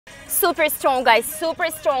Super strong, guys, super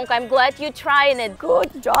strong. I'm glad you're trying it.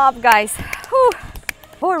 Good job, guys. Whew.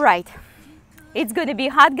 All right. It's gonna be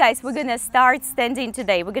hot, guys. We're gonna start standing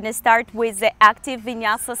today. We're gonna start with the active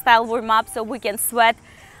vinyasa style warm-up so we can sweat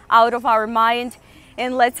out of our mind.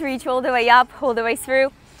 And let's reach all the way up, all the way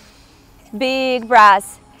through. Big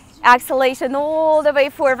breath. Exhalation all the way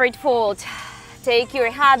forward fold. Take your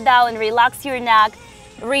head down, relax your neck.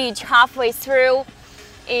 Reach halfway through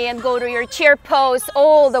and go to your chair pose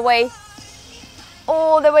all the way.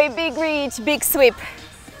 All the way, big reach, big sweep.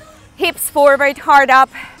 Hips forward, heart up.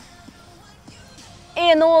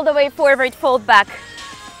 And all the way forward, fold back.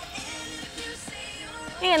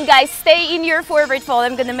 And guys, stay in your forward fold.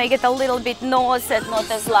 I'm gonna make it a little bit noise and not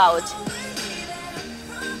as loud.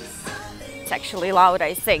 It's actually loud,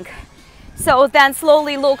 I think. So then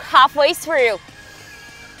slowly look halfway through.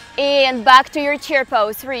 And back to your chair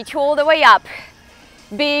pose. Reach all the way up.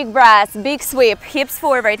 Big breath, big sweep, hips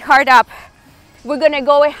forward, heart up. We're gonna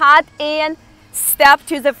go ahead and step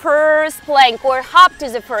to the first plank or hop to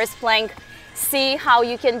the first plank. See how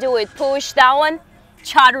you can do it. Push down,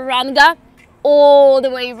 chaturanga, all the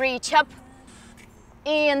way reach up,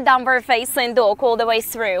 and downward facing dog all the way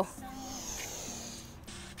through.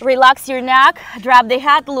 Relax your neck, drop the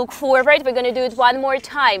head, look forward. We're gonna do it one more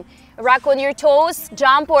time. Rock on your toes,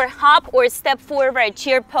 jump or hop or step forward,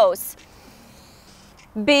 chair pose.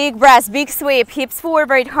 Big breath, big sweep, hips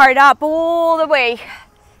forward, heart up, all the way.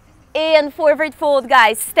 And forward fold,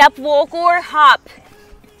 guys. Step, walk or hop.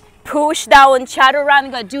 Push down,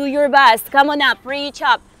 chaturanga, do your best. Come on up, reach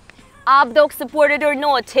up. Up dog supported or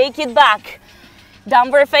not, take it back.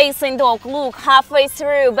 Downward facing dog, look halfway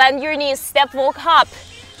through, bend your knees, step, walk, hop.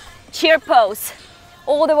 Chair pose,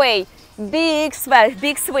 all the way. Big sweep,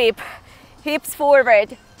 big sweep. Hips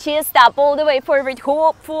forward, chest up, all the way forward,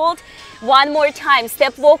 fold. One more time,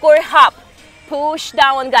 step, walk or hop. Push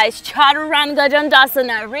down, guys, chaturanga,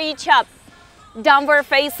 dandasana, reach up. Downward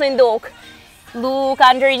facing dog. Look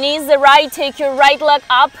underneath the right, take your right leg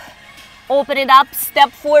up, open it up,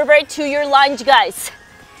 step forward to your lunge, guys.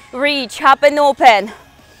 Reach up and open.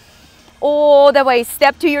 All the way,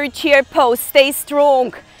 step to your chair pose, stay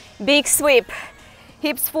strong. Big sweep,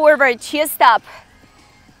 hips forward, chest up.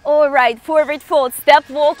 All right, forward fold, step,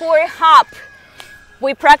 walk or hop.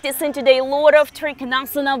 We're practicing today a lot of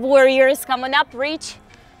Trikonasana warriors. Come on up, reach,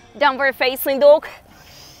 downward facing dog.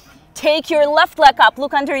 Take your left leg up,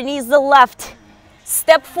 look underneath the left.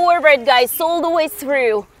 Step forward, guys, all the way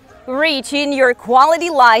through. Reach in your quality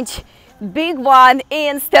lunge. Big one,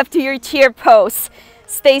 and step to your chair pose.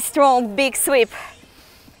 Stay strong, big sweep.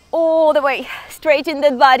 All the way, straighten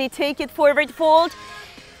that body, take it forward, fold.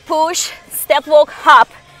 Push, step, walk, hop.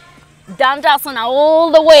 Dandasana,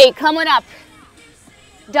 all the way, come on up.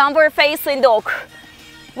 Downward facing dog.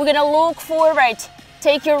 We're gonna look forward.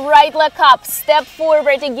 Take your right leg up, step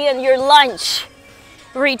forward again, your lunge.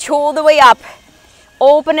 Reach all the way up.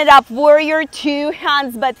 Open it up, warrior two,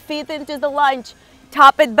 hands but feet into the lunge.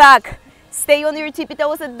 Top it back. Stay on your tippy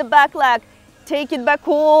toes at the back leg. Take it back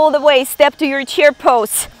all the way. Step to your chair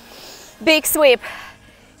pose. Big sweep.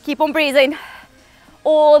 Keep on breathing.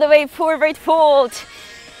 All the way forward, fold.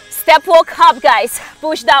 Step, walk, hop, guys.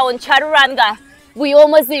 Push down, chaturanga. We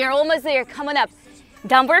almost there. Come on up.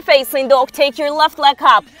 Downward facing dog. Take your left leg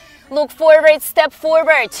up. Look forward, step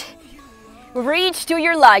forward. Reach to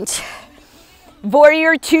your lunge.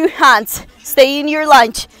 Warrior two, hands. Stay in your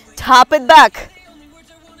lunge. Top it back.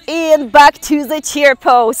 And back to the chair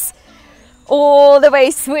pose. All the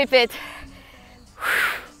way, sweep it.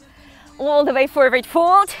 All the way forward,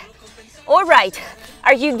 fold. All right.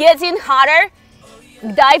 Are you getting hotter?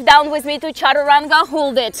 Dive down with me to chaturanga.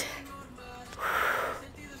 Hold it.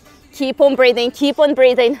 Keep on breathing. Keep on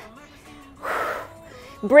breathing.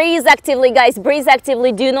 Breathe actively, guys. Breathe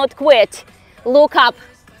actively. Do not quit. Look up.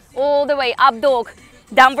 All the way, up dog,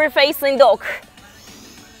 downward facing dog.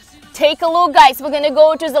 Take a look, guys. We're gonna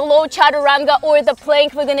go to the low chaturanga or the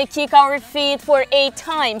plank. We're gonna kick our feet for 8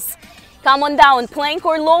 times. Come on down, plank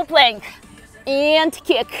or low plank. And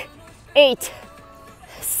kick. 8,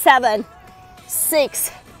 7,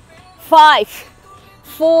 6, 5,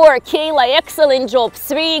 4. Kayla, excellent job.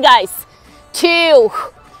 3, guys. 2,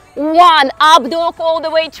 1. Up dog all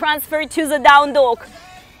the way, transfer to the down dog.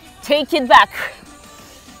 Take it back.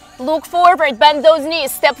 Look forward, bend those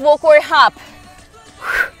knees, step, walk or hop.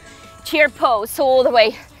 Chair pose all the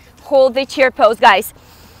way. Hold the chair pose, guys.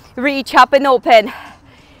 Reach up and open.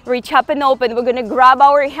 Reach up and open. We're gonna grab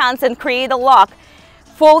our hands and create a lock.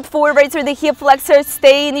 Fold forward through the hip flexors.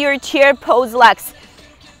 Stay in your chair pose, legs.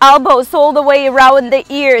 Elbows all the way around the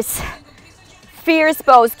ears. Fierce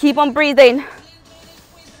pose. Keep on breathing.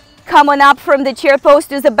 Come on up from the chair pose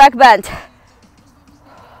to the back bend.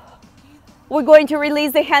 We're going to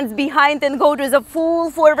release the hands behind and go to the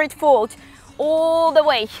full forward fold all the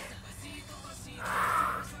way.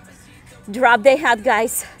 Drop the head,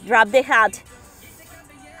 guys. Drop the head.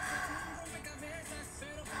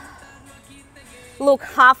 Look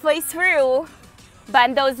halfway through.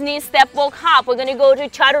 Bend those knees, step, walk, hop. We're gonna go to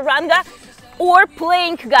chaturanga or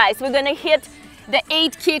plank, guys. We're gonna hit the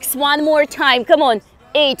 8 kicks one more time. Come on,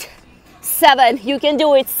 8, 7, you can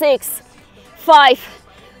do it, 6, 5,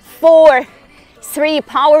 4, 3,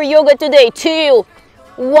 power yoga today, 2,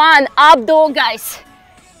 1, up dog, guys.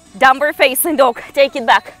 Downward facing dog, take it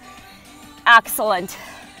back. Excellent.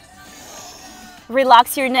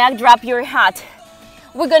 Relax your neck, drop your head.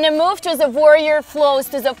 We're gonna move to the warrior flows,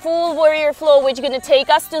 to the full warrior flow, which is gonna take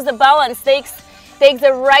us to the balance. Take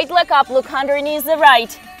the right leg up, look underneath the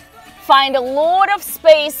right. Find a lot of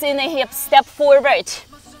space in the hips, step forward.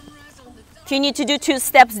 If you need to do 2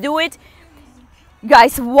 steps, do it.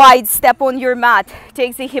 Guys, wide step on your mat.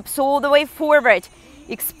 Take the hips all the way forward.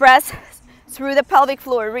 Express through the pelvic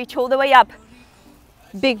floor, reach all the way up.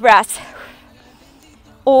 Big breath.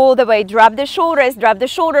 All the way, drop the shoulders, drop the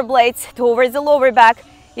shoulder blades towards the lower back.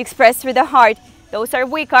 Express through the heart. Those are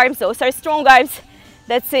weak arms, those are strong arms.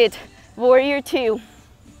 That's it, warrior 2.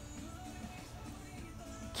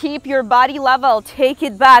 Keep your body level, take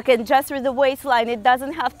it back and just through the waistline. It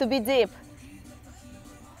doesn't have to be deep.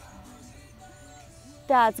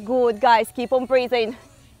 That's good, guys, keep on breathing.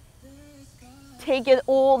 Take it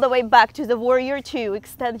all the way back to the warrior 2.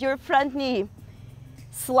 Extend your front knee.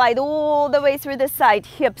 Slide all the way through the side,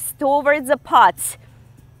 hips towards the pots.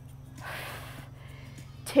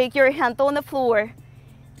 Take your hand on the floor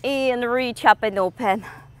and reach up and open.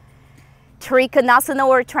 Trikonasana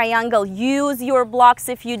or triangle. Use your blocks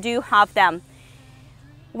if you do have them.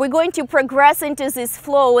 We're going to progress into this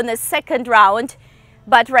flow in the second round,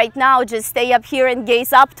 but right now just stay up here and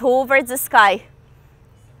gaze up towards the sky.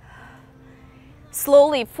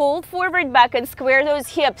 Slowly fold forward back and square those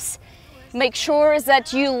hips. Make sure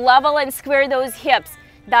that you level and square those hips.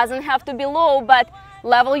 Doesn't have to be low, but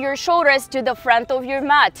level your shoulders to the front of your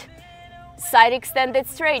mat. Side extended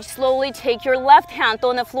straight. Slowly take your left hand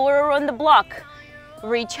on the floor or on the block.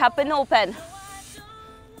 Reach up and open.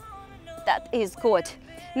 That is good.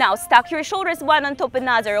 Now stack your shoulders one on top of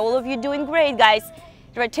another. All of you doing great, guys.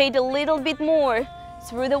 Rotate a little bit more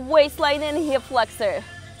through the waistline and hip flexor.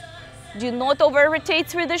 Do not over rotate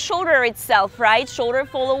through the shoulder itself, right? Shoulder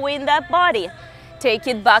following that body. Take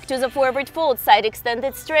it back to the forward fold, side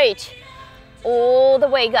extended straight. All the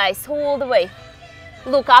way, guys, all the way.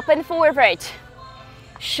 Look up and forward.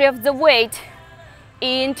 Shift the weight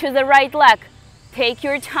into the right leg. Take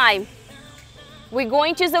your time. We're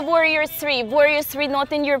going to the warrior 3. Warrior 3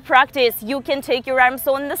 not in your practice. You can take your arms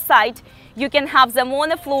on the side. You can have them on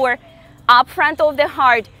the floor, up front of the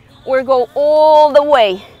heart, or go all the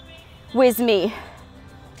way with me.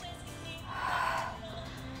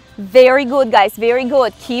 Very good, guys, very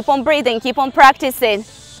good. Keep on breathing, keep on practicing.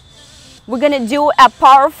 We're gonna do a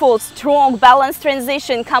powerful, strong, balanced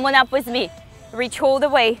transition. Come on up with me. Reach all the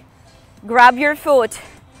way. Grab your foot.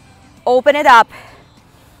 Open it up.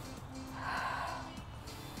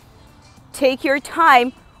 Take your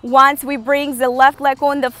time. Once we bring the left leg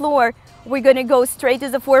on the floor, we're gonna go straight to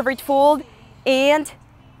the forward fold and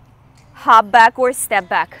hop back or step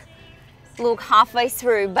back. Look halfway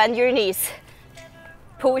through, bend your knees.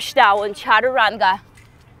 Push down, chaturanga.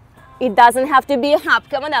 It doesn't have to be a hop,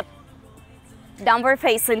 come on up. Downward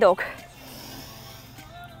facing dog.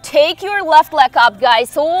 Take your left leg up,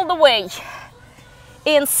 guys, all the way.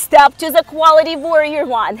 And step to the quality warrior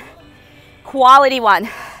 1. Quality 1.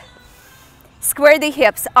 Square the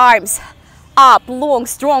hips, arms up, long,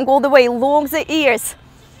 strong, all the way, long the ears.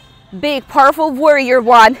 Big, powerful warrior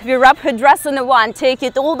 1. Virabhadrasana 1. Take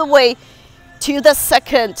it all the way to the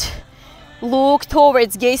second. Look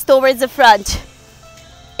towards, gaze towards the front.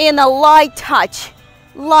 In a light touch,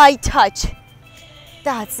 light touch.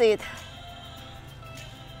 That's it.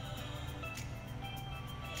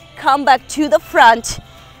 Come back to the front,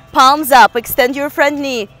 palms up, extend your front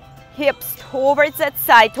knee, hips towards that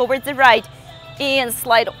side, towards the right, and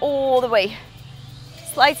slide all the way.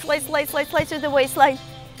 Slide, slide, slide, slide, slide to the waistline.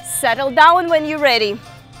 Settle down when you're ready.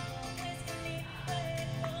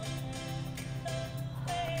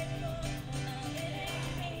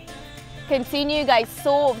 Continue, guys,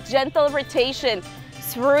 soft, gentle rotation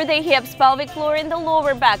through the hips, pelvic floor, and the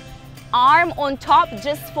lower back. Arm on top,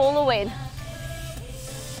 just following.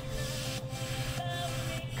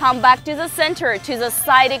 Come back to the center, to the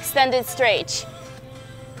side extended stretch.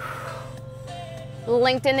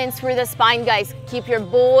 Lengthening through the spine, guys. Keep your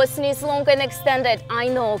both knees long and extended. I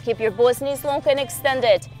know, keep your both knees long and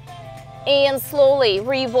extended. And slowly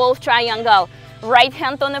revolve triangle. Right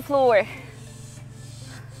hand on the floor.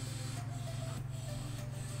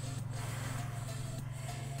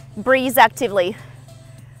 Breathe actively.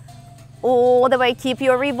 All the way, keep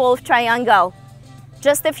your revolve triangle.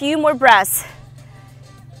 Just a few more breaths.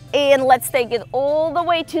 And let's take it all the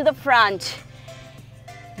way to the front.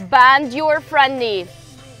 Bend your front knee.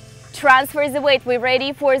 Transfer the weight. We're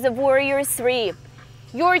ready for the warrior 3.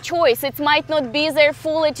 Your choice. It might not be there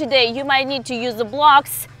fully today. You might need to use the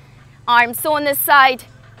blocks, arms on the side,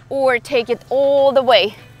 or take it all the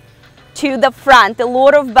way to the front. A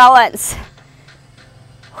lot of balance.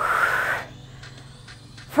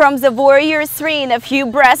 From the warrior 3 in a few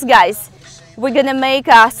breaths, guys, we're gonna make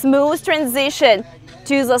a smooth transition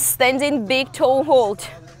to the standing big toe hold.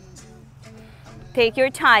 Take your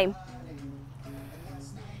time.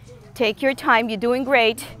 Take your time. You're doing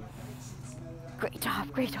great. Great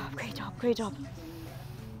job, great job, great job, great job.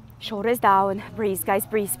 Shoulders down. Breathe, guys.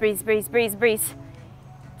 Breathe, breathe, breathe, breathe, breathe.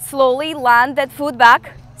 Slowly land that foot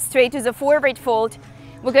back, straight to the forward fold.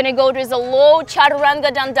 We're gonna go to the low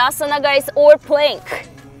chaturanga dandasana, guys, or plank.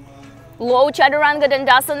 Low chaturanga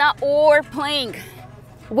dandasana or plank.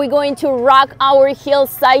 We're going to rock our heels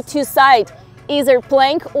side to side, either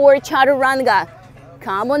plank or chaturanga.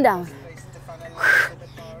 Come on down.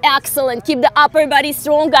 Excellent. Keep the upper body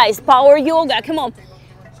strong, guys. Power yoga. Come on.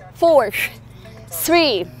 4,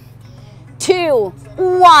 3, 2,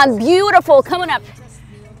 1. Beautiful. Come on up.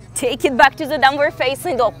 Take it back to the downward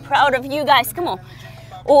facing dog. Proud of you guys. Come on.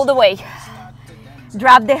 All the way.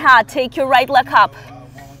 Drop the hat. Take your right leg up.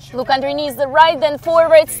 Look underneath the right, then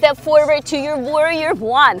forward. Step forward to your warrior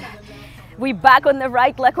 1. We're back on the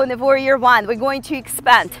right leg on the warrior 1. We're going to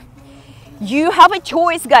expand. You have a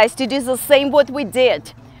choice, guys, to do the same what we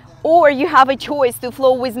did. Or you have a choice to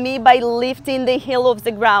flow with me by lifting the heel off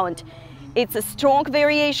the ground. It's a strong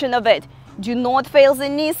variation of it. Do not fail the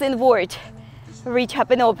knees inward. Reach up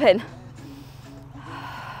and open.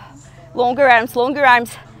 Longer arms, longer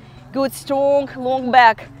arms. Good, strong, long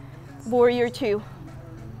back. Warrior 2.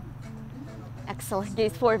 Excellent.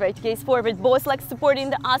 Gaze forward, gaze forward. Both legs supporting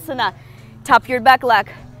the asana. Tap your back leg.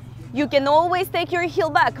 You can always take your heel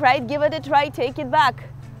back, right? Give it a try, take it back.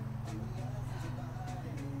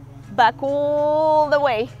 Back all the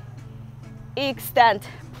way. Extend.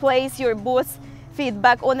 Place your both feet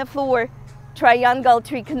back on the floor. Triangle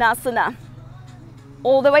Trikonasana.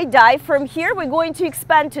 All the way, dive. From here, we're going to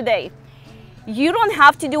expand today. You don't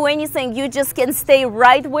have to do anything. You just can stay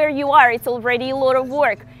right where you are. It's already a lot of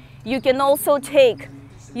work. You can also take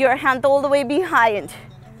your hand all the way behind.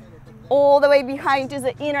 All the way behind to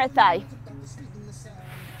the inner thigh.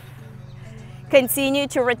 Continue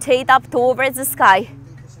to rotate up towards the sky.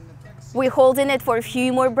 We're holding it for a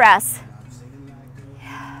few more breaths.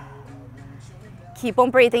 Keep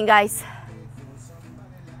on breathing, guys.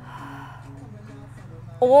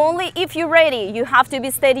 Only if you're ready. You have to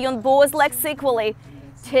be steady on both legs equally.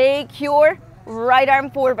 Take your right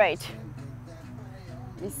arm forward.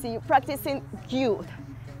 You see you practicing. Good.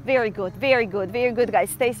 Very good, very good, very good, guys.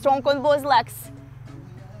 Stay strong on both legs.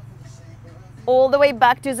 All the way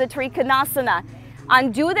back to the Trikonasana.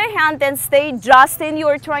 Undo the hand and stay just in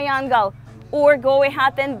your triangle. Or go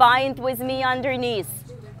ahead and bind with me underneath.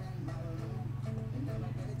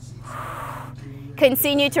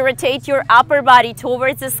 Continue to rotate your upper body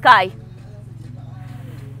towards the sky.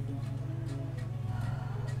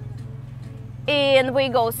 And we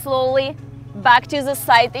go slowly back to the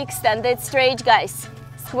side extended stretch, guys.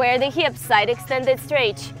 Square the hips, side extended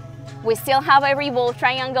stretch. We still have a revolve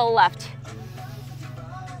triangle left.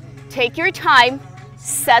 Take your time,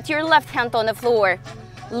 set your left hand on the floor.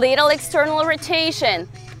 Little external rotation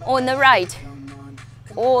on the right.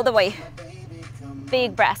 All the way.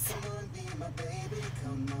 Big breath.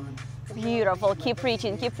 Beautiful, keep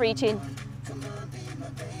reaching, keep reaching.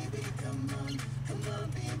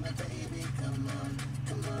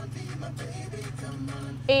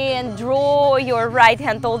 And draw your right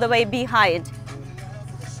hand all the way behind.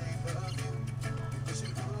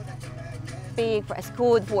 Big press.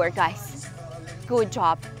 Good work, guys. Good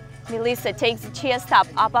job. Melissa takes the chest up,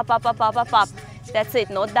 up, up, up, up, up, up, up. That's it,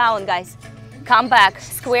 not down, guys. Come back,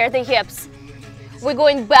 square the hips. We're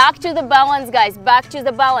going back to the balance, guys. Back to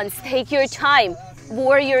the balance. Take your time.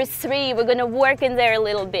 Warrior 3, we're gonna work in there a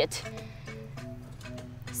little bit.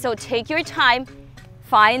 So take your time.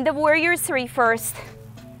 Find the warrior 3 first.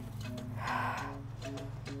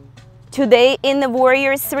 Today in the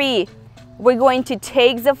warrior 3, we're going to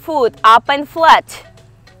take the foot up and flat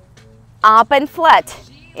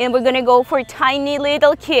And we're gonna go for tiny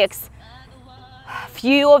little kicks.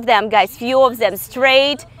 Few of them, guys, few of them.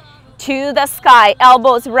 Straight to the sky,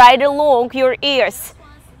 elbows right along your ears.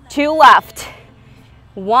 2 left,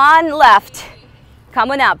 1 left.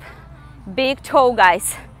 Coming up, big toe,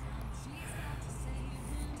 guys.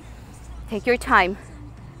 Take your time.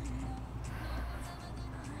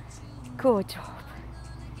 Good job.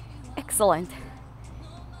 Excellent.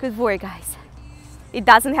 Good work, guys. It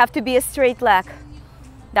doesn't have to be a straight leg.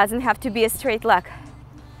 Doesn't have to be a straight leg.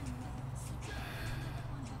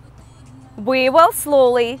 We will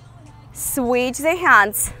slowly switch the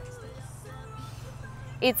hands.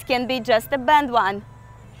 It can be just a bend one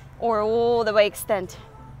or all the way extend.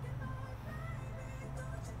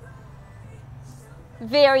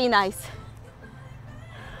 Very nice.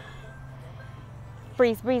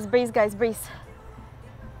 Breathe, breathe, breathe, guys, breathe.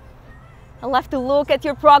 I'll have to look at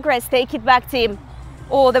your progress. Take it back, team.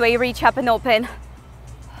 All the way, reach up and open.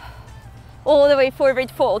 All the way forward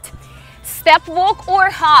fold. Step walk or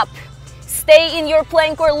hop. Stay in your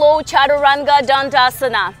plank or low chaturanga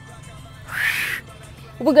dandasana.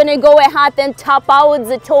 We're gonna go ahead and tap out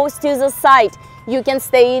the toes to the side. You can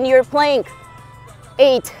stay in your plank.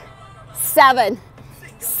 8, 7,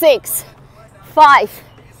 6, 5,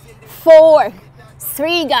 4,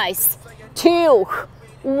 3, guys, 2,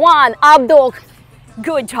 1, up dog.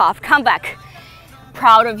 Good job, come back.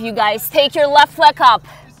 Proud of you guys. Take your left leg up.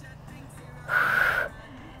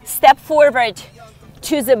 Step forward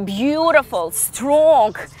to the beautiful,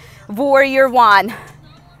 strong warrior one.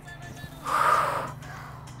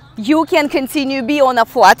 You can continue be on a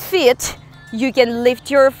flat feet. You can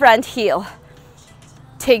lift your front heel.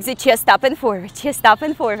 Take the chest up and forward, chest up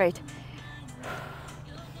and forward.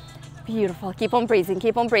 Beautiful, keep on breathing,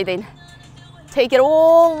 keep on breathing. Take it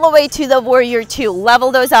all the way to the warrior two.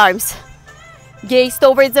 Level those arms. Gaze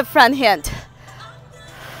towards the front hand.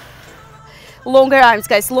 Longer arms,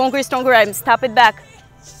 guys, longer, stronger arms. Tap it back.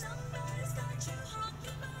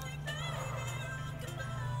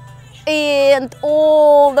 And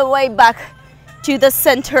all the way back to the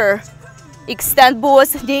center. Extend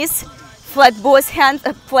both knees, flat both hands,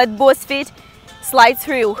 flat both feet. Slide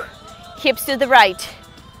through. Hips to the right.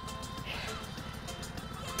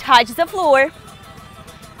 Touch the floor.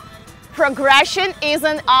 Progression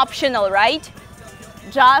isn't optional, right?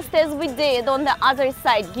 Just as we did on the other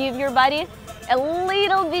side, give your body a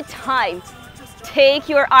little bit time. Take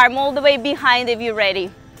your arm all the way behind if you're ready.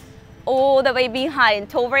 All the way behind,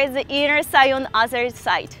 towards the inner side on the other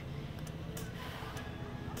side.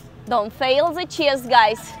 Don't fail the chest,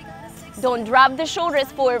 guys. Don't drop the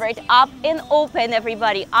shoulders forward. Up and open,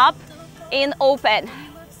 everybody. Up and open.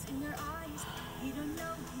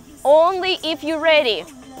 Only if you're ready,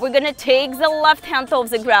 we're gonna take the left hand off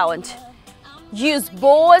the ground. Use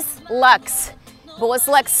both legs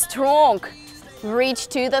strong. Reach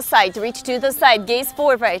to the side, reach to the side, gaze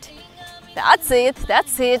forward. That's it,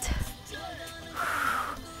 that's it.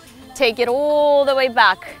 Take it all the way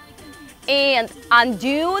back. And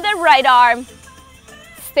undo the right arm.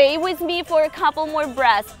 Stay with me for a couple more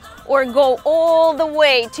breaths or go all the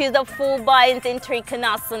way to the full bind in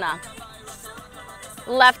Trikonasana.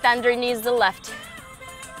 Left underneath the left.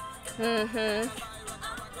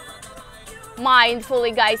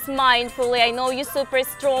 Mindfully, guys, mindfully. I know you're super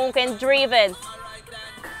strong and driven.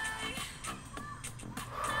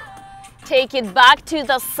 Take it back to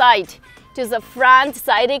the side, to the front,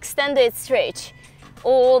 side extended stretch.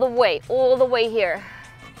 All the way here.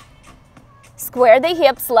 Square the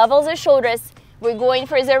hips, level the shoulders. We're going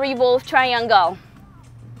for the revolve triangle.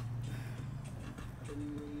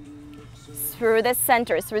 Through the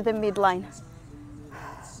center, through the midline.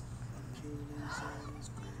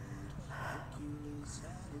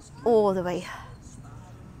 All the way.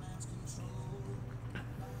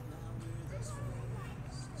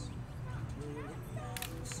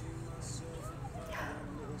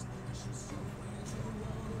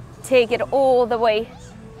 Take it all the way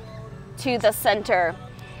to the center.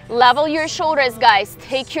 Level your shoulders, guys.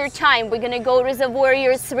 Take your time. We're gonna go to the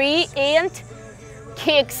warrior 3 and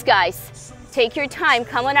kicks, guys. Take your time,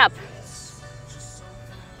 come on up.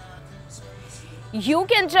 You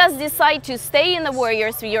can just decide to stay in the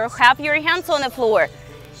warrior 3 or have your hands on the floor.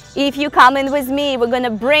 If you come in with me, we're gonna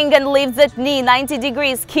bring and lift that knee 90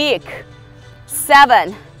 degrees, kick.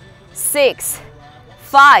 7, 6,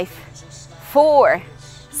 5, 4,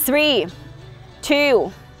 3,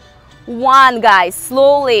 2, 1, guys.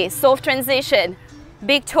 Slowly, soft transition.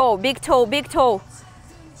 Big toe, big toe, big toe.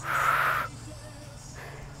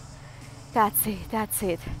 That's it, that's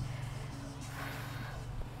it.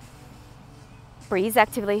 Breathe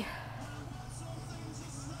actively.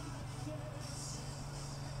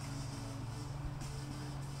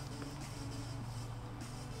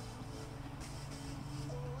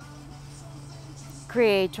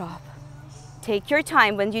 Great job. Take your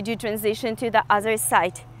time when you do transition to the other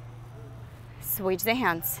side. Switch the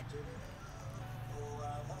hands.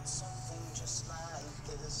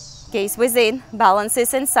 Gaze within, balance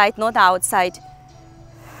is inside, not outside.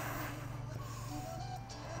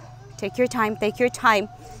 Take your time, take your time.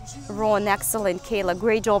 Ron, excellent. Kayla,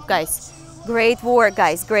 great job, guys. Great work,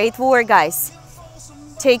 guys. Great work, guys.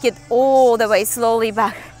 Take it all the way slowly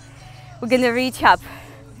back. We're gonna reach up.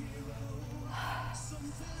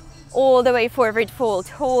 All the way forward fold,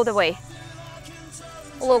 all the way.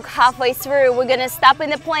 Look, halfway through, we're gonna stop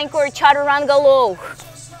in the plank or chaturanga low.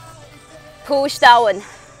 Push down.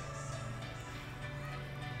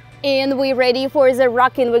 And we're ready for the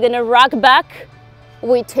rocking. We're gonna rock back.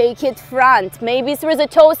 We take it front. Maybe through the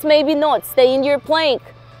toes, maybe not. Stay in your plank.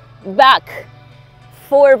 Back,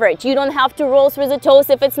 forward. You don't have to roll through the toes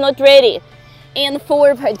if it's not ready. And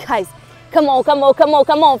forward, guys. Come on, come on, come on,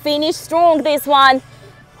 come on. Finish strong this one.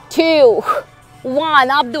 2,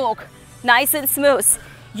 1, up dog. Nice and smooth.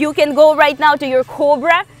 You can go right now to your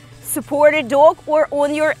cobra, supported dog, or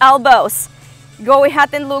on your elbows. Go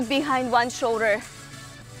ahead and look behind one shoulder.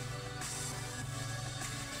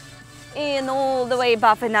 And all the way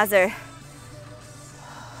above another.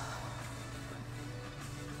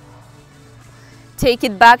 Take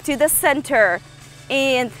it back to the center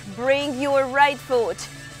and bring your right foot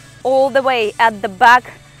all the way at the back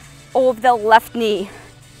of the left knee.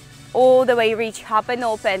 All the way, reach up and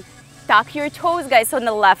open. Tuck your toes, guys, on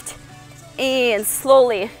the left. And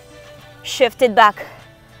slowly shift it back.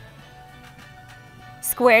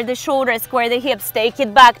 Square the shoulders, square the hips. Take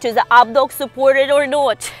it back to the up dog, supported or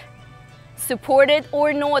not. Supported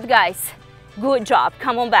or not, guys. Good job.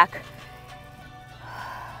 Come on back.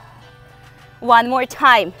 One more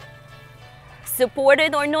time.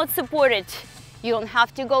 Supported or not supported. You don't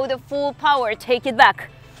have to go the full power. Take it back.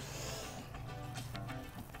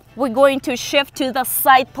 We're going to shift to the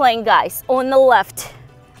side plank, guys, on the left.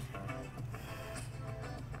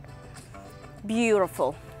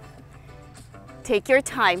 Beautiful. Take your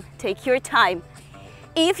time, take your time.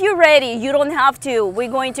 If you're ready, you don't have to.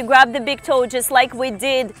 We're going to grab the big toe just like we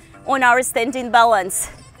did on our standing balance.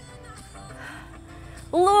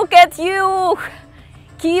 Look at you.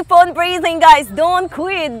 Keep on breathing, guys. Don't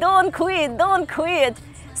quit, don't quit, don't quit.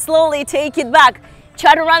 Slowly take it back.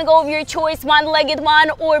 Chaturanga of your choice, one-legged one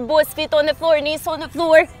or both feet on the floor, knees on the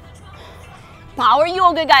floor. Power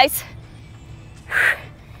yoga, guys.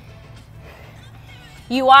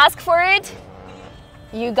 You ask for it,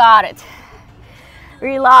 you got it.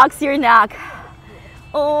 Relax your neck.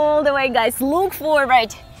 All the way, guys. Look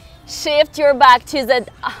forward. Shift your back to the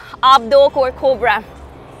up dog or cobra.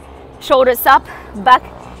 Shoulders up, back,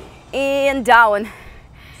 and down.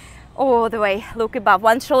 All the way. Look above.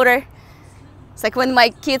 One shoulder. It's like when my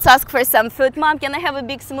kids ask for some food. Mom, can I have a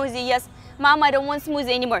big smoothie? Yes. Mom, I don't want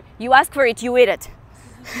smoothie anymore. You ask for it, you eat it.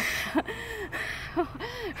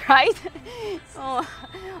 Right? Oh,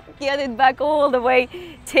 get it back all the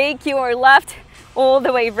way. Take your left all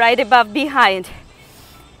the way right above behind.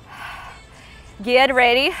 Get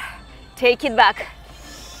ready. Take it back.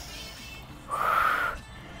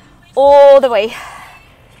 All the way.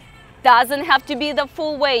 Doesn't have to be the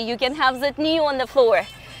full way. You can have that knee on the floor.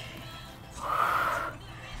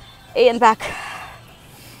 And back.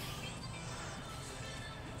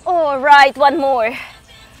 All right, one more.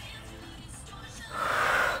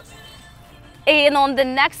 And on the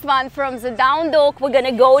next one, from the down dog, we're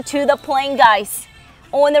gonna go to the plank, guys.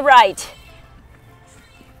 On the right.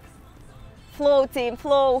 Flow, team,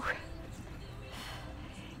 flow.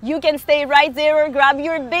 You can stay right there or grab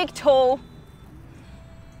your big toe.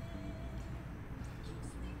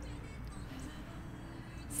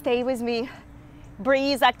 Stay with me.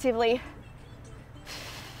 Breathe actively.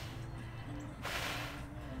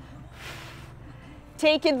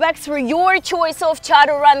 Take it back through your choice of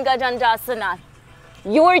Chaturanga Dandasana.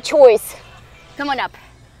 Your choice. Come on up.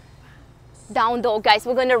 Down dog, guys.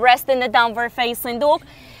 We're gonna rest in the downward facing dog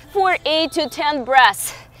for 8 to 10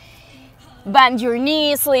 breaths. Bend your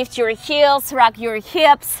knees, lift your heels, rock your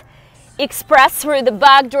hips. Express through the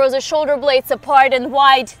back, draw the shoulder blades apart and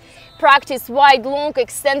wide. Practice wide, long,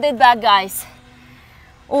 extended back, guys.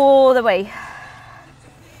 All the way.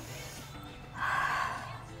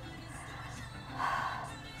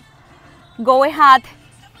 Go ahead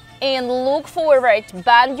and look forward,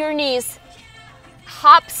 bend your knees,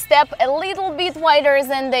 hop, step a little bit wider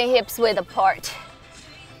than the hips width apart.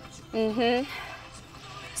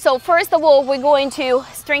 So first of all, we're going to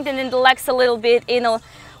strengthen the legs a little bit in a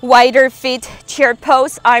wider feet chair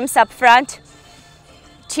pose, arms up front,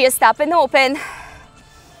 chest up and open.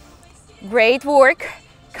 Great work.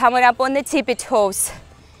 Coming up on the tippy toes.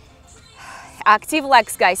 Active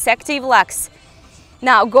legs, guys, active legs.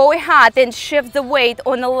 Now go ahead and shift the weight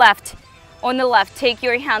on the left. On the left, take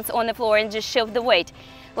your hands on the floor and just shift the weight.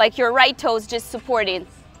 Like your right toes just supporting.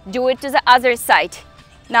 Do it to the other side.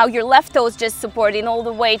 Now your left toes just supporting all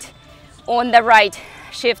the weight on the right.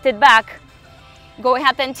 Shift it back. Go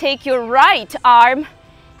ahead and take your right arm,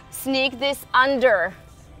 sneak this under.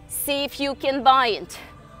 See if you can bind.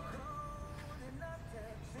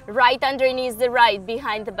 Right underneath the right,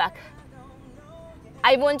 behind the back.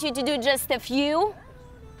 I want you to do just a few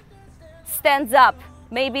stands up.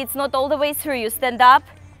 Maybe it's not all the way through. You stand up,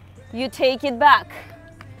 you take it back.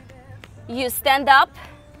 You stand up,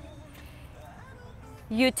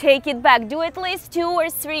 you take it back. Do at least 2 or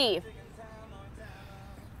 3.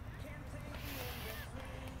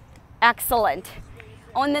 Excellent.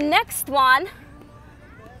 On the next one,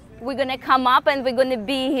 we're gonna come up and we're gonna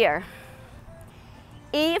be here.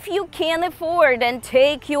 If you can afford, and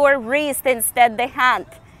take your wrist instead the hand.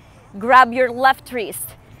 Grab your left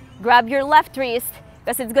wrist. Grab your left wrist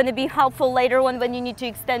because it's gonna be helpful later on when you need to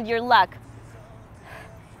extend your leg.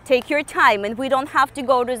 Take your time, and we don't have to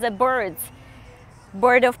go to the birds.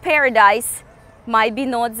 Bird of paradise might be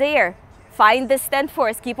not there. Find the stand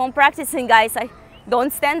first. Keep on practicing, guys.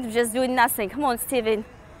 Don't stand just doing nothing. Come on, Steven.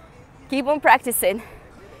 Keep on practicing.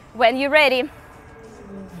 When you're ready,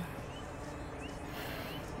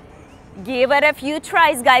 give it a few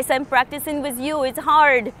tries, guys. I'm practicing with you. It's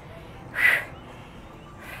hard.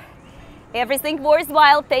 Everything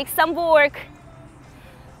worthwhile takes some work.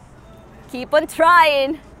 Keep on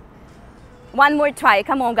trying. One more try.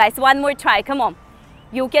 Come on, guys. One more try. Come on.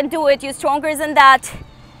 You can do it. You're stronger than that.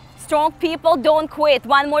 Strong people don't quit.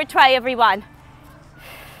 One more try, everyone.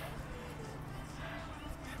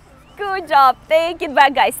 Good job. Take it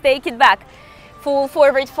back, guys. Take it back. Full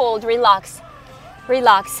forward fold. Relax.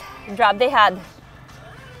 Relax. Drop the head.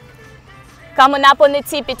 Coming up on the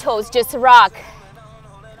tippy toes. Just rock.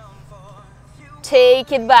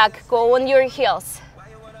 Take it back. Go on your heels.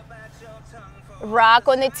 Rock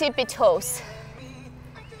on the tippy toes.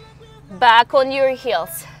 Back on your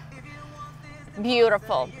heels.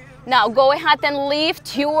 Beautiful. Now go ahead and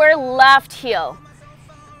lift your left heel.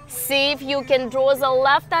 See if you can draw the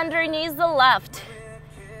left underneath the left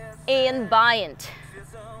and bind.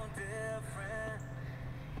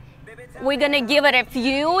 We're gonna give it a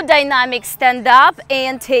few dynamic stand up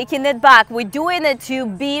and taking it back. We're doing it to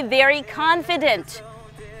be very confident.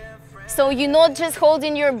 So you're not just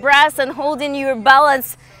holding your breath and holding your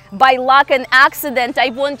balance by luck and accident. I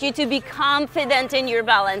want you to be confident in your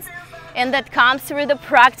balance. And that comes through the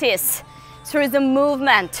practice, through the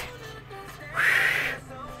movement.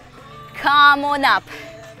 Come on up.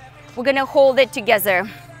 We're gonna hold it together.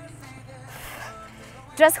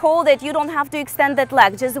 Just hold it. You don't have to extend that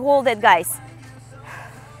leg. Just hold it, guys.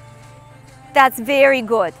 That's very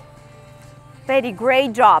good. Very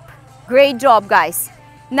great job. Great job, guys.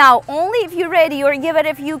 Now, only if you're ready, or give it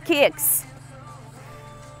a few kicks.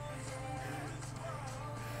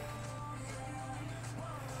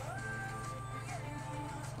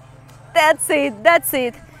 That's it, that's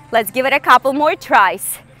it. Let's give it a couple more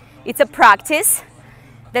tries. It's a practice.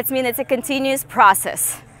 That means it's a continuous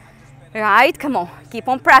process. Right? Come on, keep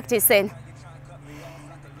on practicing.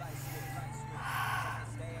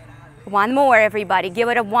 One more, everybody. Give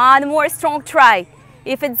it a one more strong try.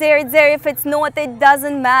 If it's there, it's there. If it's not, it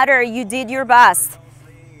doesn't matter. You did your best.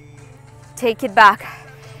 Take it back.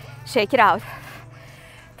 Shake it out.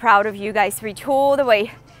 Proud of you guys. Reach all the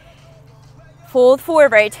way. Fold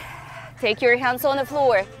forward. Take your hands on the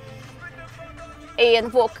floor.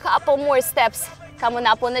 And walk a couple more steps. Coming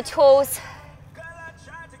up on the toes.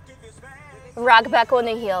 Rock back on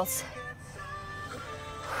the heels.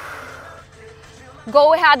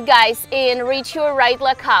 Go ahead, guys, and reach your right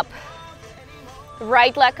leg up.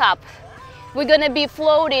 Right leg up. We're gonna be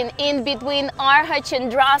floating in between Ardha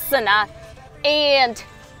Chandrasana and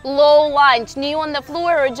low lunge. Knee on the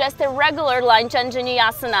floor or just a regular lunge,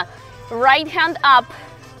 Anjaneyasana. Right hand up.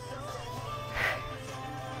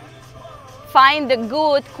 Find the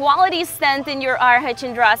good quality stand in your Ardha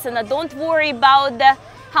Chandrasana. Don't worry about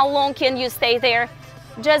how long can you stay there.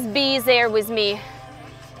 Just be there with me.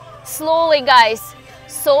 Slowly, guys.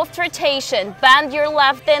 Soft rotation. Bend your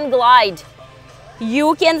left and glide.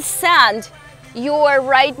 You can stand your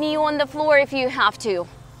right knee on the floor if you have to.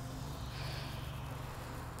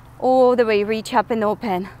 All the way, reach up and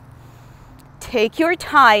open. Take your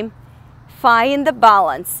time. Find the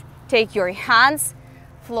balance. Take your hands.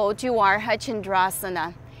 Float to Ardha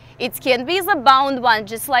Chandrasana. It can be the bound one,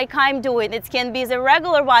 just like I'm doing. It can be the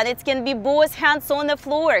regular one. It can be both hands on the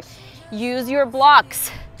floor. Use your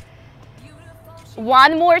blocks.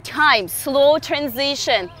 One more time, slow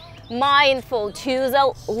transition, mindful to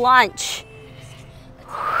the lunge.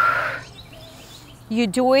 You're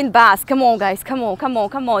doing best. Come on, guys. Come on, come on,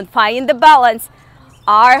 come on. Find the balance.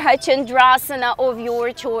 Ardha Chandrasana of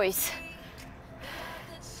your choice.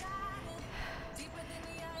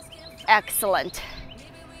 Excellent.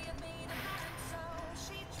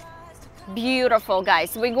 Beautiful,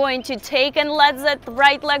 guys. We're going to take and let that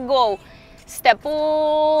right leg go. Step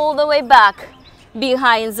all the way back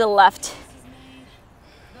behind the left.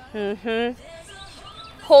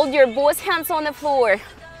 Hold your both hands on the floor.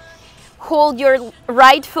 Hold your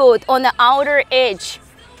right foot on the outer edge.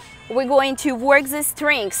 We're going to work the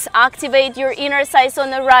strengths. Activate your inner thighs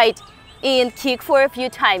on the right and kick for a few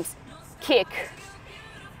times. Kick,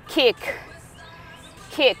 kick,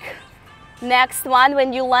 kick. Next one,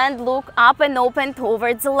 when you land, look up and open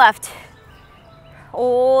towards the left.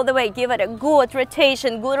 All the way, give it a good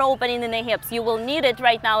rotation, good opening in the hips. You will need it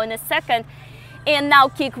right now in a second. And now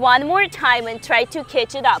kick one more time and try to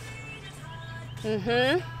catch it up.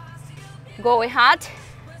 Go ahead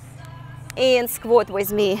and squat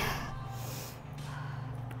with me.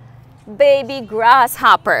 Baby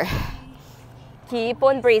grasshopper. Keep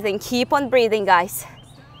on breathing, guys.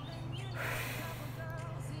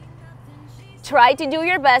 Try to do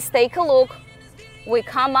your best. Take a look. We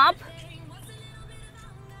come up.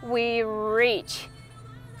 We reach.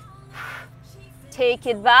 Take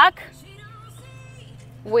it back.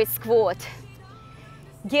 We squat.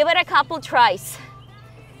 Give it a couple tries.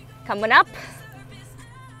 Coming up.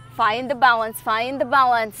 Find the balance, find the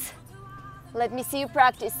balance. Let me see you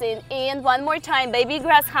practicing. And one more time, baby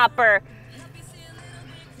grasshopper.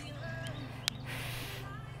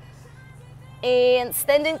 And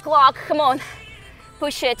standing clock, come on.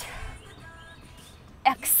 Push it.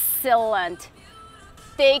 Excellent.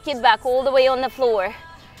 Take it back all the way on the floor.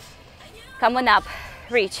 Come on up,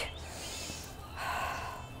 reach.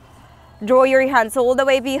 Draw your hands all the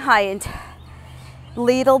way behind.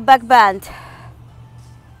 Little back bend.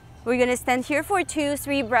 We're gonna stand here for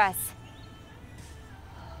 2-3 breaths.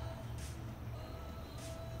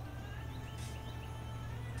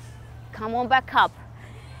 Come on back up.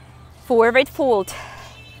 Forward fold.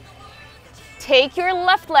 Take your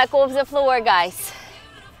left leg off the floor, guys.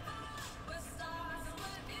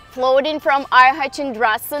 Floating from Ardha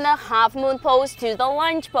Chandrasana, half moon pose to the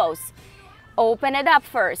lunge pose. Open it up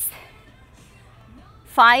first.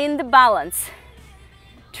 Find the balance.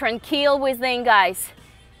 Tranquil within, guys.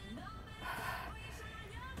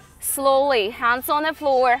 Slowly, hands on the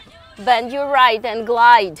floor, bend your right and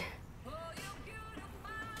glide.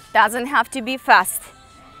 Doesn't have to be fast.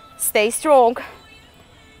 Stay strong.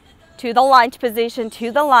 To the lunge position,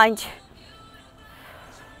 to the lunge.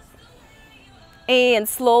 And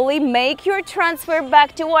slowly make your transfer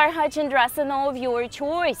back to Ardha Chandrasana of your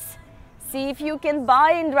choice. See if you can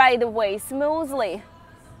bind right away smoothly.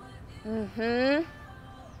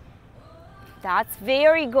 That's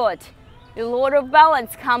very good. A lot of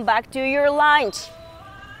balance. Come back to your lunge.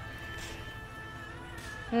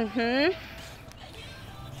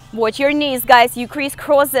 Watch your knees, guys. You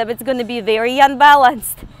crisscross them. It's going to be very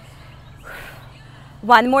unbalanced.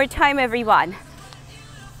 One more time, everyone.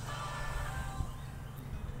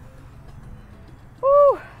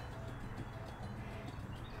 Woo.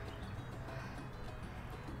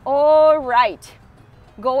 All right.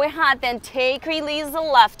 Go ahead and take, release the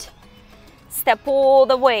left. Step all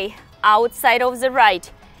the way outside of the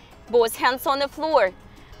right. Both hands on the floor.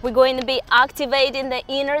 We're going to be activating the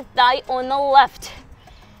inner thigh on the left.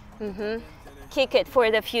 Kick it for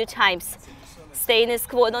a few times. Stay in a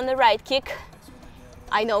squat on the right. Kick.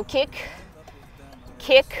 I know, kick.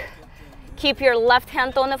 Kick. Keep your left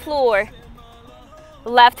hand on the floor.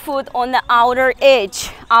 Left foot on the outer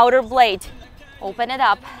edge, outer blade. Open it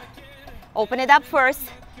up. Open it up first.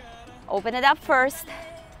 Open it up first.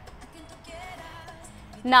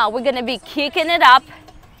 Now we're gonna be kicking it up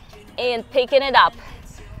and picking it up.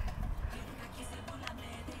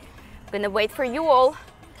 I'm gonna wait for you all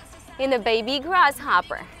in a baby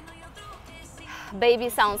grasshopper. Baby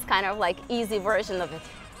sounds kind of like easy version of it.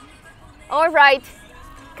 All right,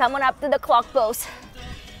 come on up to the clock pose.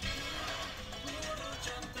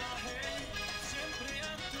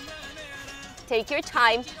 Take your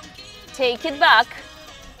time, take it back.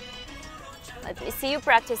 Let me see you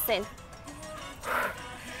practicing.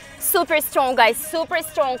 Super strong, guys, super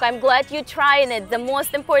strong. I'm glad you're trying it. The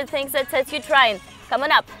most important thing is that you're trying. Come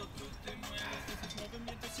on up.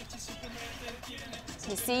 Let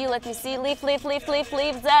me see you, let me see. Lift, lift, lift, lift,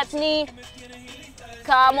 lift that knee.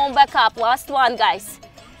 Come on back up. Last one, guys.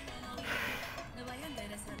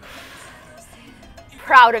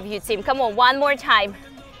 proud of you, team. Come on, one more time.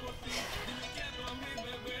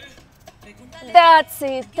 That's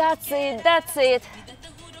it, that's it, that's it.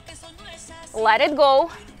 Let it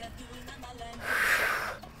go.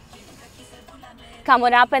 Come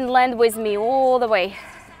on up and land with me all the way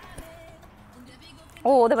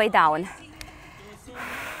down.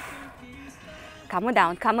 Come on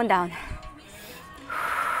down, come on down.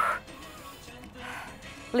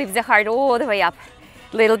 Lift the heart all the way up.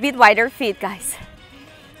 Little bit wider feet, guys.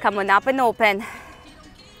 Come on up and open.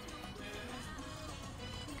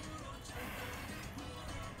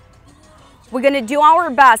 We're gonna do our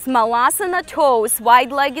best. Malasana toes,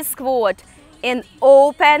 wide leg squat, in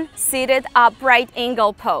open seated upright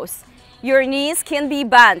angle pose. Your knees can be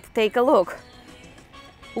bent. Take a look.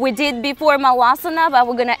 We did before Malasana, but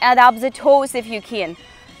we're gonna add up the toes if you can.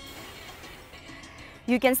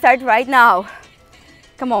 You can start right now.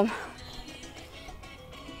 Come on.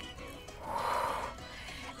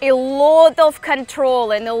 A lot of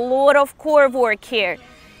control and a lot of core work here.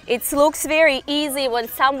 It looks very easy when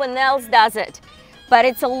someone else does it, but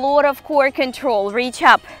it's a lot of core control. Reach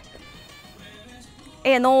up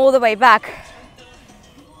and all the way back.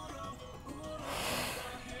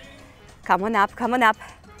 Come on up, come on up.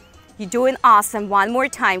 You're doing awesome. One more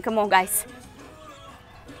time. Come on, guys.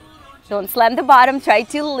 Don't slam the bottom. Try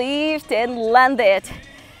to lift and land it.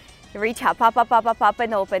 Reach up, up, up, up, up, up,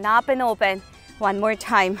 and open, up and open. One more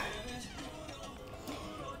time.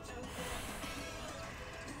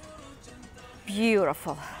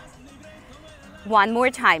 Beautiful. One more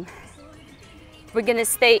time. We're gonna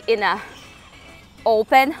stay in a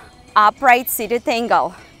open, upright seated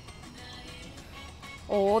angle.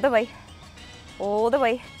 All the way, all the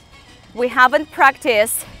way. We haven't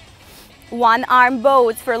practiced one arm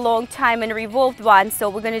boats for a long time and revolved one, so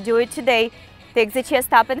we're gonna do it today. Take the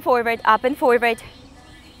chest up and forward, up and forward.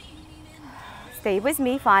 Stay with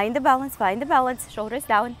me, find the balance, shoulders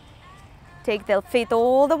down. Take the feet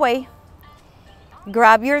all the way.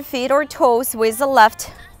 Grab your feet or toes with the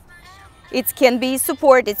left. It can be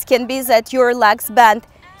support, it can be that your legs bend.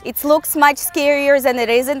 It looks much scarier than it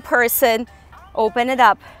is in person. Open it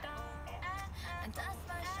up.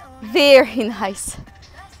 Very nice.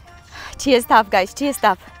 Chest up, guys, chest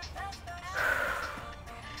up.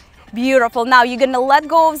 Beautiful. Now you're gonna let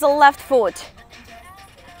go of the left foot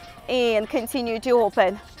and continue to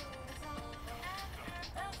open.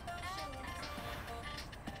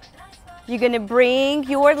 You're gonna bring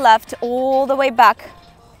your left all the way back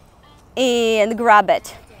and grab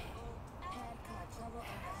it.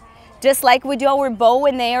 Just like we do our bow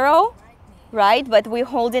and arrow, right? But we're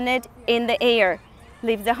holding it in the air.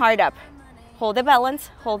 Lift the heart up. Hold the balance,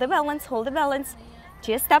 hold the balance, hold the balance.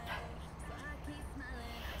 Chest up.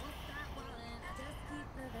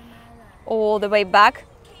 All the way back.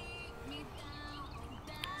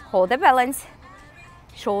 Hold the balance.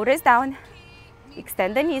 Shoulders down.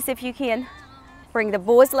 Extend the knees if you can. Bring the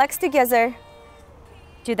both legs together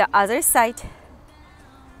to the other side.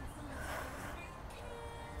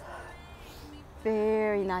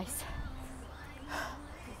 Very nice.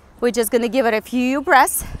 We're just gonna give it a few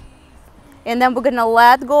breaths and then we're gonna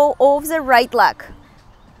let go of the right leg.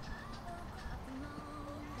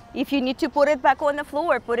 If you need to put it back on the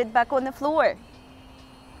floor, put it back on the floor.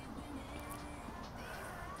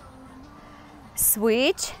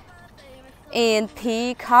 Switch and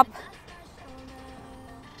pick up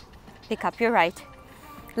your right.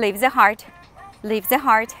 Lift the heart, lift the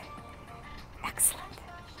heart. Excellent.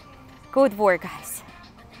 Good work, guys.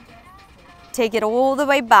 Take it all the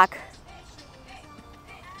way back.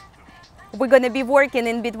 We're gonna be working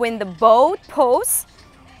in between the boat pose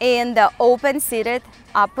and the open seated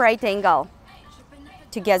upright angle.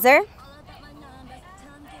 Together.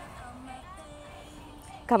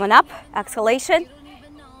 Come on up, exhalation.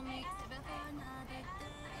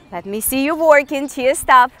 Let me see you working, chest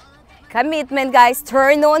up. Commitment, guys,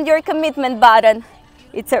 turn on your commitment button.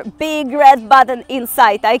 It's a big red button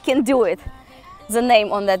inside, I can do it. The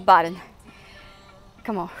name on that button.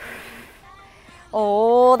 Come on.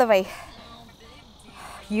 All the way.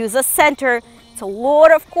 Use a center. It's a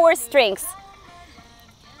lot of core strength.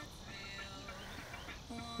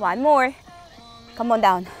 One more. Come on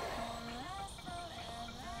down.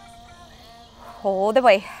 All the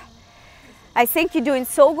way. I think you're doing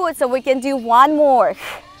so good, so we can do one more.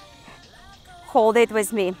 Hold it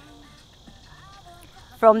with me.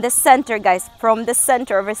 From the center, guys, from the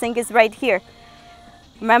center. Everything is right here.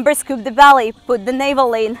 Remember, scoop the belly, put the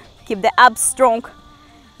navel in, keep the abs strong.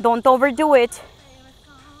 Don't overdo it.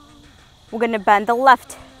 We're gonna bend the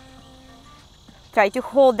left. Try to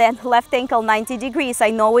hold that left ankle 90 degrees.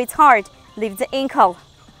 I know it's hard. Lift the ankle.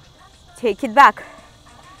 Take it back.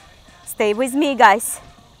 Stay with me, guys.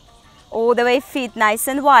 All the way, feet nice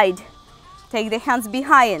and wide. Take the hands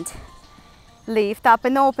behind. Lift up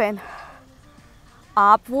and open.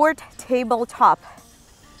 Upward tabletop.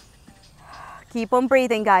 Keep on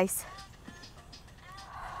breathing, guys.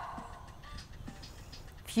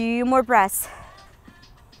 Few more breaths.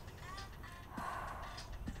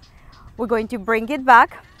 We're going to bring it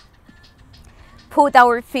back. Put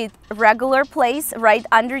our feet regular place right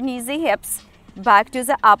underneath the hips. Back to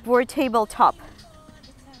the upward tabletop.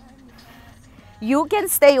 You can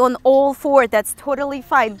stay on all four. That's totally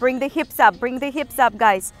fine. Bring the hips up. Bring the hips up,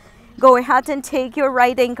 guys. Go ahead and take your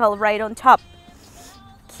right ankle right on top.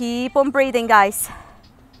 Keep on breathing, guys.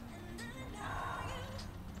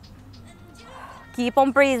 Keep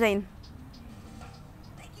on breathing.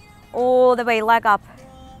 All the way, leg up.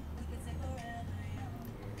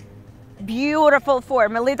 Beautiful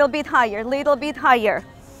form. A little bit higher, little bit higher.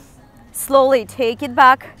 Slowly take it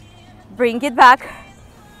back. Bring it back.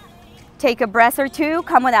 Take a breath or two.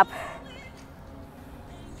 Come on up.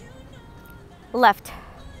 Left.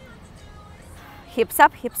 Hips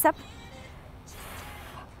up, hips up.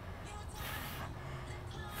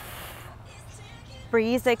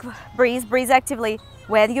 Breathe, breathe actively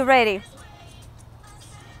when you're ready.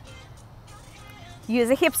 Use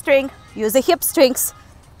a hip string, use the hip strings.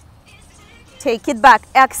 Take it back.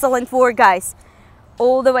 Excellent work, guys.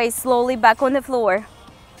 All the way slowly back on the floor.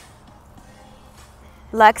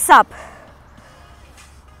 Legs up.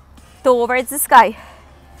 Towards the sky.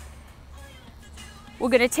 We're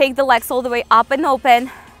gonna take the legs all the way up and open.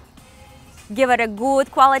 Give it a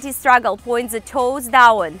good quality struggle. Point the toes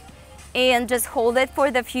down. And just hold it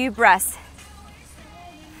for the few breaths.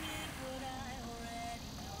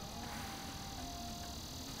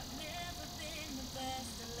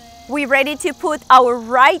 We're ready to put our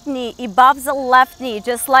right knee above the left knee,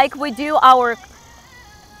 just like we do our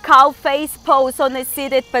cow face pose on a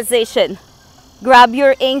seated position. Grab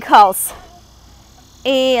your ankles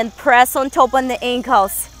and press on top on the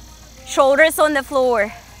ankles. Shoulders on the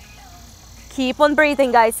floor. Keep on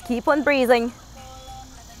breathing, guys. Keep on breathing.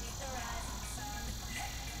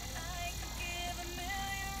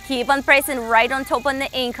 Keep on pressing right on top on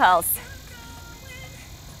the ankles.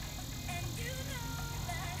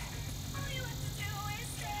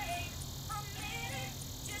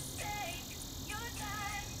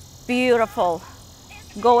 Beautiful.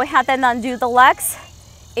 Go ahead and undo the legs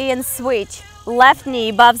and switch. Left knee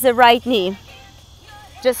above the right knee.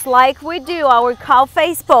 Just like we do our cow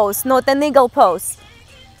face pose, not an eagle pose.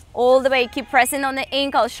 All the way, keep pressing on the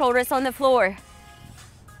ankles, shoulders on the floor.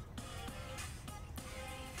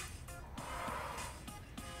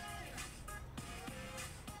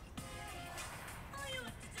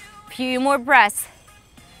 Few more breaths.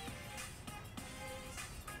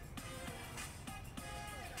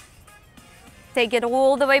 Take it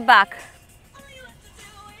all the way back.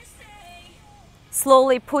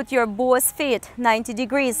 Slowly put your both feet 90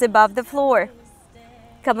 degrees above the floor.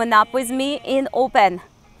 Come on up with me and open.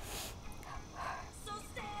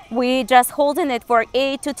 We just holding it for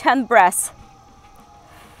 8 to 10 breaths.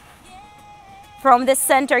 From the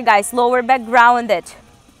center, guys, lower back grounded.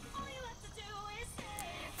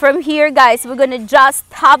 From here, guys, we're gonna just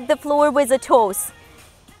tap the floor with the toes.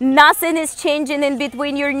 Nothing is changing in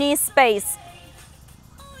between your knee space.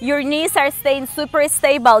 Your knees are staying super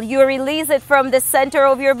stable. You release it from the center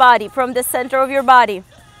of your body, from the center of your body.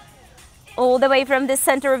 All the way from the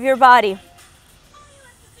center of your body.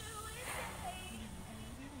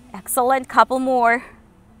 Excellent, couple more.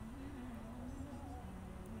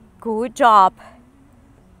 Good job.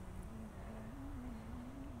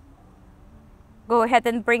 Go ahead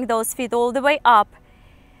and bring those feet all the way up.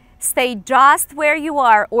 Stay just where you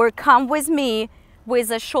are or come with me with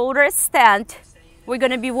a shoulder stand. We're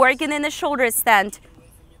going to be working in a shoulder stand.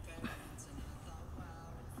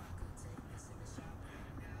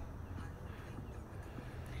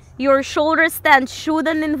 Your shoulder stand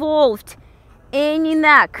shouldn't involve any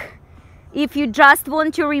neck. If you just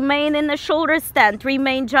want to remain in a shoulder stand,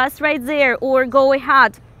 remain just right there, or go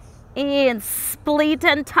ahead and split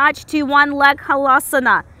and touch to one leg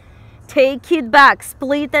halasana. Take it back,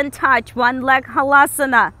 split and touch, one leg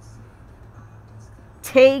halasana.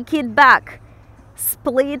 Take it back.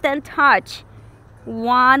 Split and touch,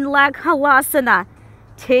 one leg halasana.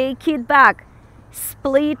 Take it back,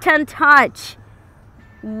 split and touch,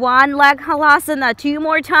 one leg halasana. 2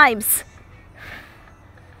 more times.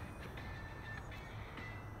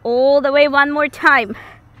 All the way, 1 more time.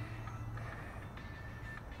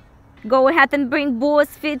 Go ahead and bring both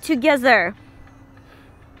feet together.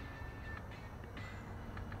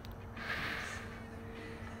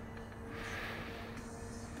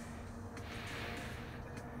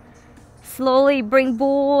 slowly bring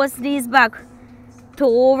both knees back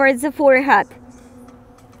towards the forehead.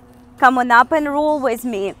 Come on up and roll with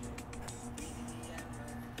me.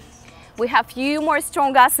 We have few more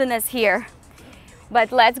strong asanas here,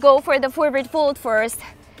 but let's go for the forward fold first,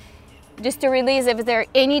 just to release if there's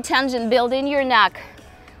any tension building your neck.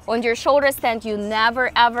 On your shoulder stand, you never,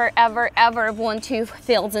 ever, ever, ever want to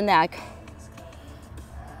feel the neck.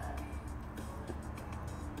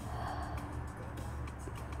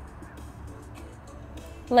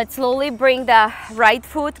 Let's slowly bring the right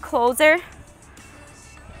foot closer,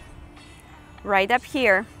 right up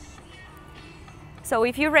here. So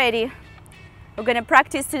if you're ready, we're gonna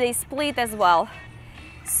practice today's split as well.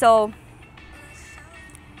 So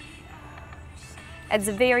at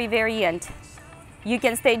the very, very end, you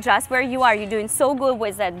can stay just where you are. You're doing so good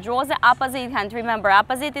with that. Draw the opposite hand. Remember,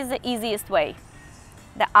 opposite is the easiest way.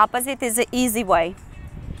 The opposite is the easy way.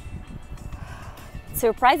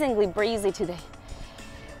 Surprisingly breezy today.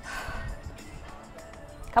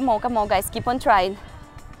 Come on, guys, keep on trying.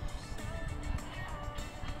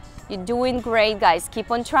 You're doing great, guys. Keep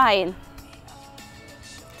on trying.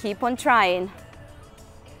 Keep on trying.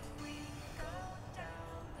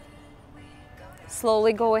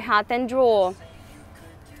 Slowly go ahead and draw.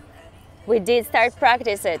 We did start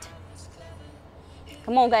practice it.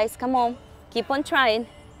 Come on, guys, come on. Keep on trying.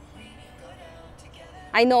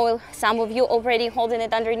 I know some of you already holding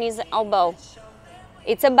it underneath the elbow.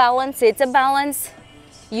 It's a balance, it's a balance.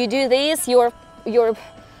 You do this, your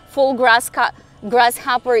full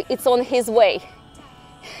grasshopper, it's on his way.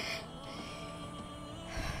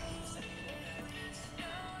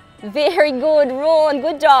 Very good, Ron,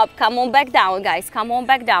 good job. Come on back down, guys, come on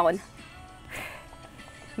back down.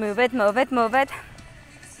 Move it, move it, move it.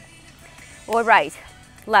 All right,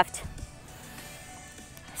 left.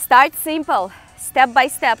 Start simple, step by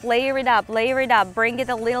step, layer it up, bring it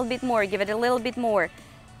a little bit more, give it a little bit more.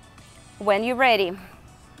 When you're ready,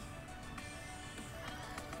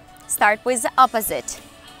 start with the opposite.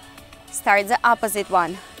 Start the opposite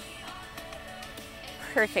one.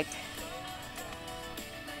 Perfect.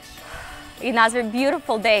 Another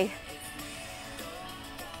beautiful day.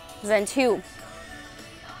 Then two.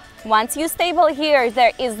 Once you're stable here,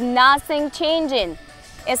 there is nothing changing,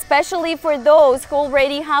 especially for those who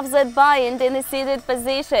already have that bind in a seated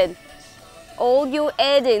position. All you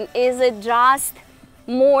adding is just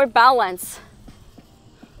more balance.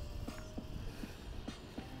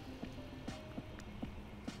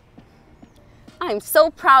 I'm so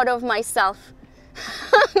proud of myself.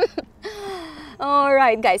 All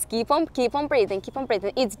right, guys, keep on breathing, keep on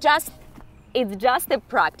breathing. It's just a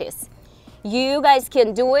practice. You guys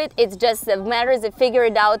can do it. It's just a matter of figure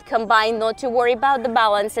it out, combine, not to worry about the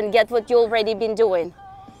balance and get what you already been doing.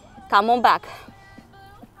 Come on back.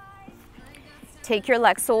 Take your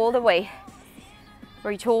legs all the way.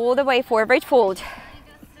 Reach all the way, forward fold.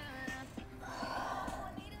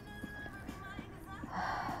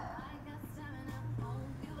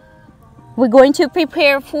 We're going to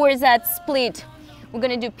prepare for that split. We're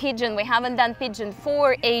going to do pigeon. We haven't done pigeon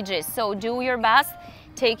for ages, so do your best.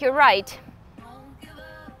 Take your right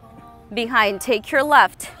behind, take your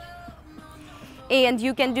left, and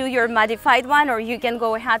you can do your modified one, or you can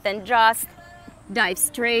go ahead and just dive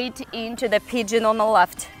straight into the pigeon on the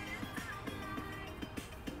left.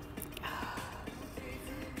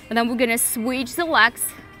 And then we're gonna switch the legs.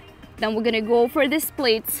 Then we're gonna go for the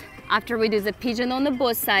splits after we do the pigeon on the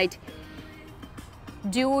both side.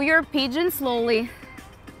 Do your pigeon slowly.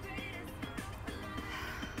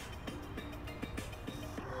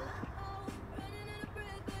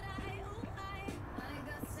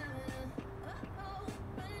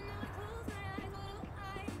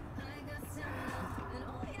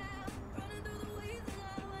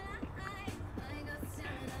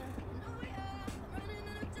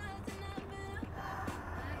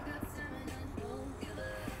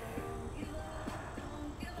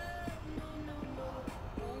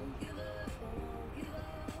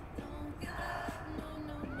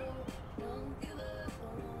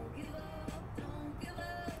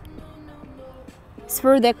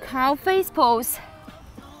 Through the cow face pose.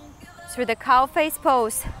 Through the cow face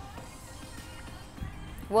pose.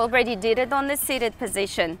 We already did it on the seated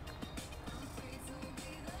position.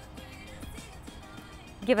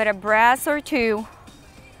 Give it a breath or two.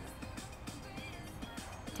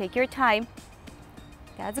 Take your time.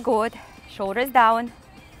 That's good. Shoulders down.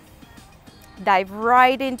 Dive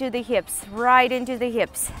right into the hips, right into the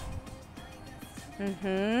hips.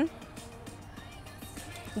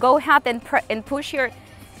 Go ahead and push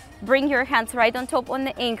bring your hands right on top on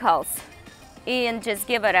the ankles. And just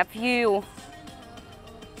give it a few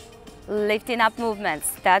Lifting up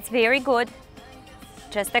movements. That's very good.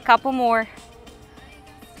 Just a couple more.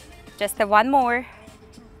 Just one more.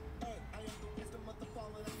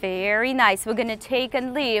 Very nice. We're gonna take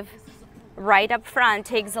and leave right up front.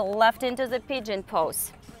 Take the left into the pigeon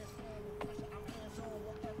pose.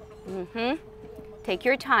 Take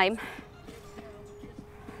your time.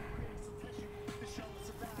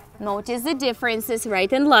 Notice the differences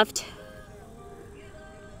right and left.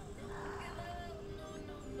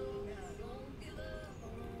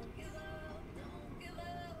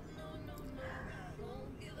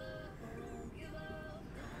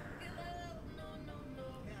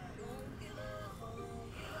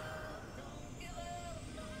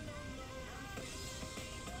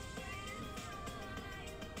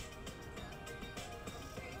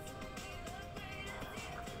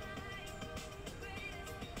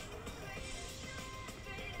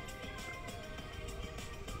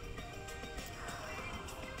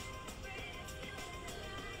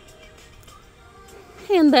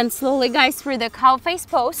 And then slowly, guys, through the cow face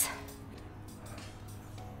pose.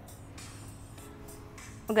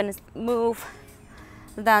 We're gonna move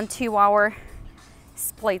down to our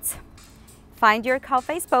splits. Find your cow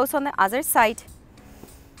face pose on the other side.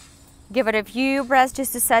 Give it a few breaths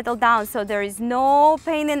just to settle down so there is no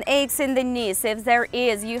pain and aches in the knees. If there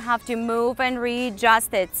is, you have to move and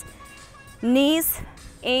readjust it. Knees,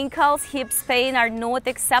 ankles, hips pain are not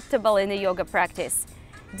acceptable in the yoga practice.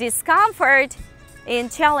 Discomfort in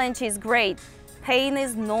challenge is great. Pain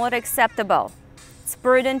is not acceptable. It's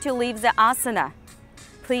prudent to leave the asana.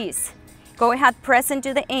 Please, go ahead, press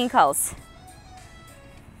into the ankles.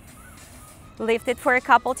 Lift it for a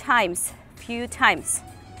couple times, few times.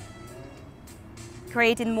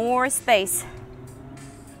 Creating more space.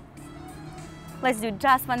 Let's do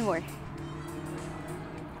just one more.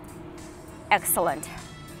 Excellent.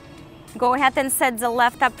 Go ahead and set the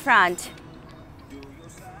left up front.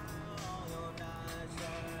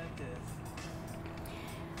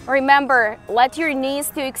 Remember, let your knees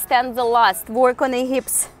to extend the last. Work on the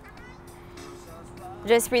hips.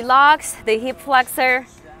 Just relax the hip flexor,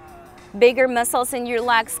 bigger muscles in your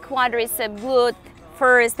legs, quadricep, glute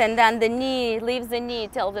first, and then the knee. Leave the knee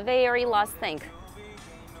till the very last thing.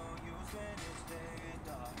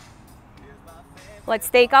 Let's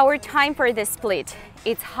take our time for the split.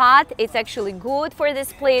 It's hot, it's actually good for the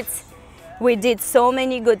splits. We did so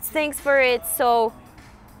many good things for it, so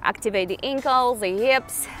activate the ankles, the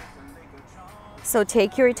hips. So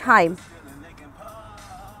take your time.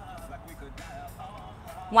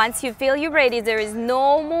 Once you feel you're ready, there is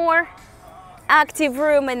no more active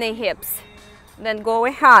room in the hips. Then go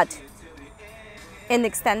ahead and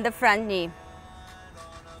extend the front knee.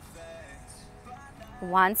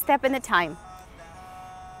 One step at a time.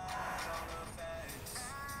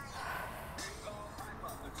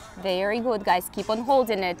 Very good, guys. Keep on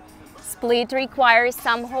holding it. Split requires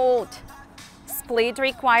some hold. Split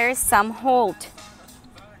requires some hold.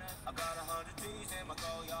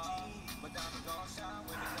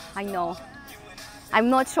 I know. I'm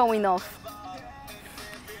not showing off.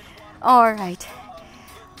 All right.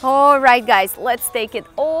 All right, guys. Let's take it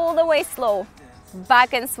all the way slow.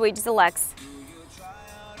 Back and switch the legs.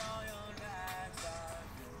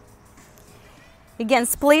 Again,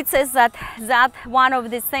 splits is that one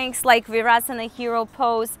of the things like Virasana Hero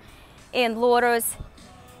pose and Lotus.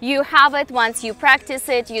 You have it once you practice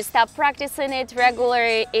it, you stop practicing it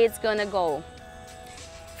regularly, it's gonna go.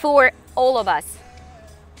 For all of us.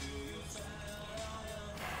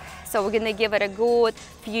 So we're gonna give it a good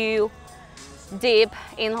few deep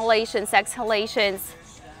inhalations, exhalations.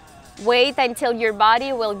 Wait until your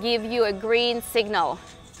body will give you a green signal.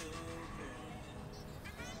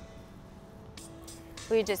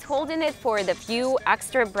 We're just holding it for the few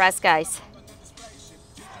extra breaths, guys.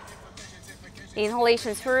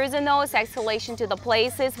 Inhalation through the nose, exhalation to the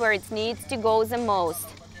places where it needs to go the most.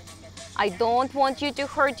 I don't want you to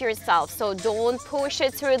hurt yourself, so don't push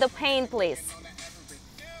it through the pain, please.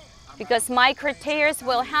 Because micro tears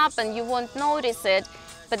will happen, you won't notice it,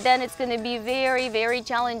 but then it's going to be very, very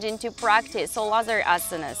challenging to practice all other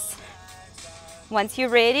asanas. Once you're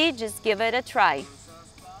ready, just give it a try.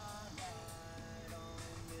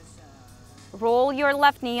 Roll your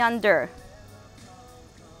left knee under.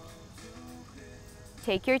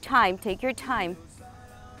 Take your time, take your time.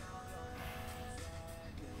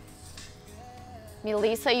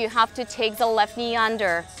 Melissa, you have to take the left knee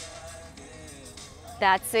under.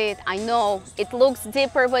 That's it. I know it looks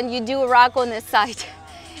deeper when you do rock on the side.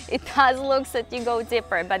 It does look that you go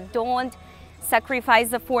deeper, but don't sacrifice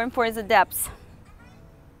the form for the depths.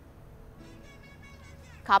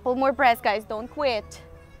 Couple more breaths, guys. Don't quit.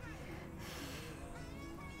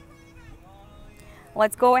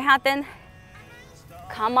 Let's go ahead and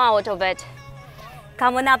come out of it.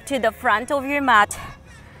 Come on up to the front of your mat.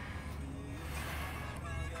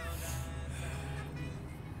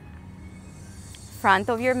 Front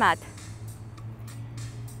of your mat.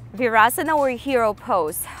 Virasana or hero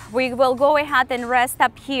pose. We will go ahead and rest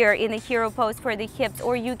up here in the hero pose for the hips,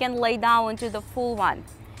 or you can lay down to the full one.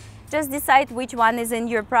 Just decide which one is in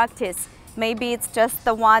your practice. Maybe it's just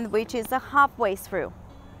the one which is a halfway through.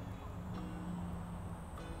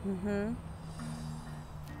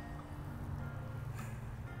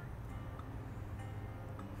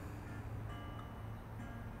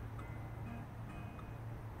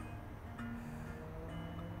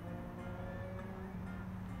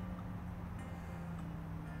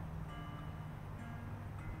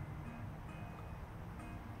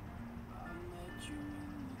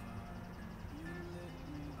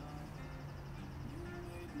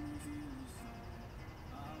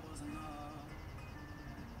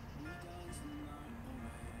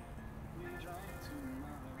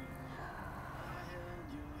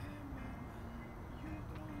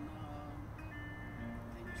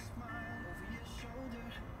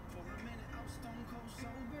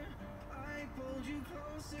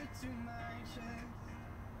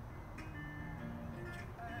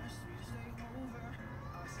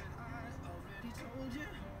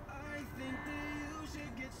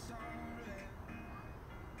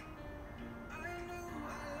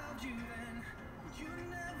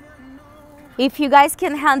 If you guys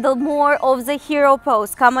can handle more of the hero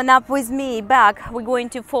pose, come on up with me, back. We're going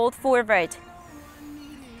to fold forward.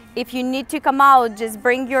 If you need to come out, just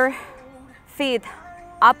bring your feet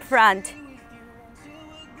up front.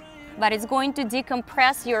 But it's going to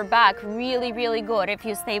decompress your back really, really good if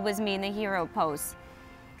you stay with me in the hero pose.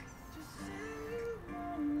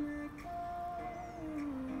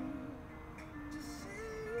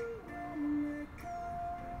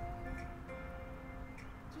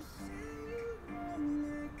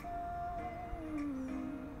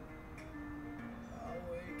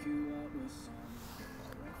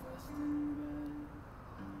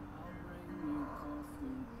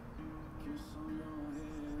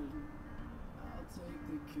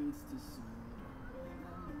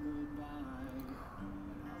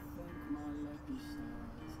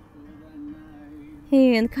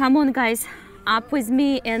 And come on guys, up with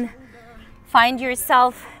me and find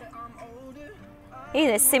yourself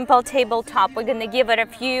in a simple tabletop. We're gonna give it a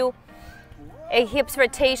few hips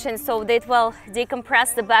rotation so that will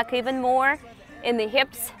decompress the back even more in the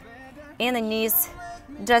hips and the knees.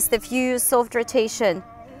 Just a few soft rotation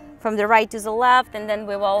from the right to the left, and then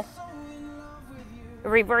we will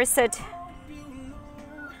reverse it.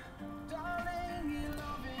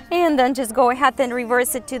 And then just go ahead and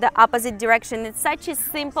reverse it to the opposite direction. It's such a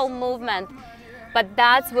simple movement, but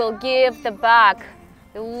that will give the back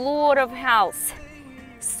a lot of health.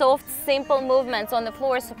 Soft, simple movements on the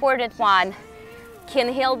floor, supported one, can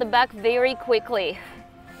heal the back very quickly.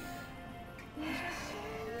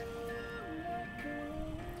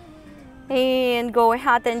 And go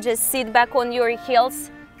ahead and just sit back on your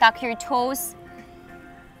heels, tuck your toes,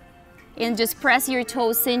 and just press your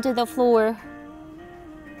toes into the floor.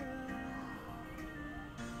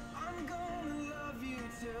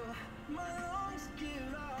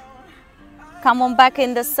 Come on back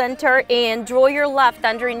in the center and draw your left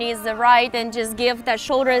underneath the right and just give the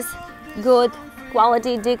shoulders good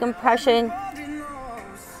quality decompression.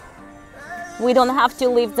 We don't have to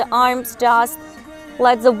lift the arms, just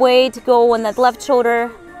let the weight go on that left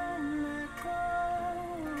shoulder.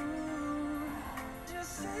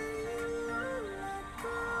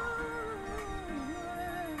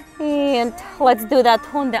 And let's do that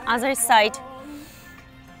on the other side.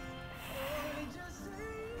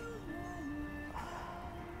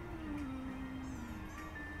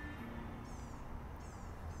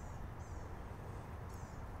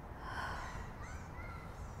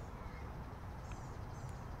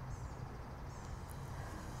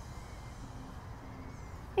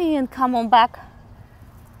 And come on back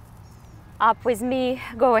up with me.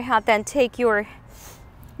 Go ahead and take your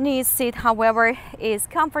knees, sit however is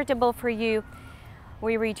comfortable for you.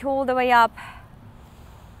 We reach all the way up.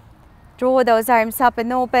 Draw those arms up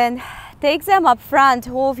and open. Take them up front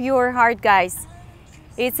of your heart, guys.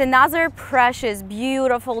 It's another precious,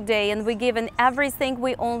 beautiful day, and we're given everything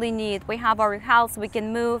we only need. We have our health, we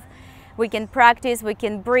can move, we can practice, we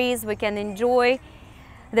can breathe, we can enjoy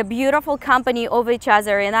the beautiful company of each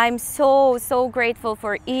other, and I'm so grateful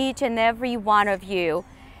for each and every one of you.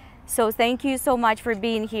 So thank you so much for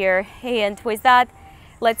being here. And with that,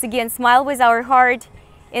 let's again smile with our heart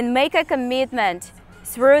and make a commitment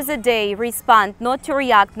through the day, respond, not to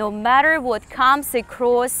react, no matter what comes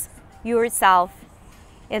across yourself.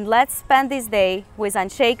 And let's spend this day with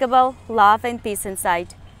unshakable love and peace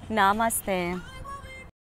inside. Namaste.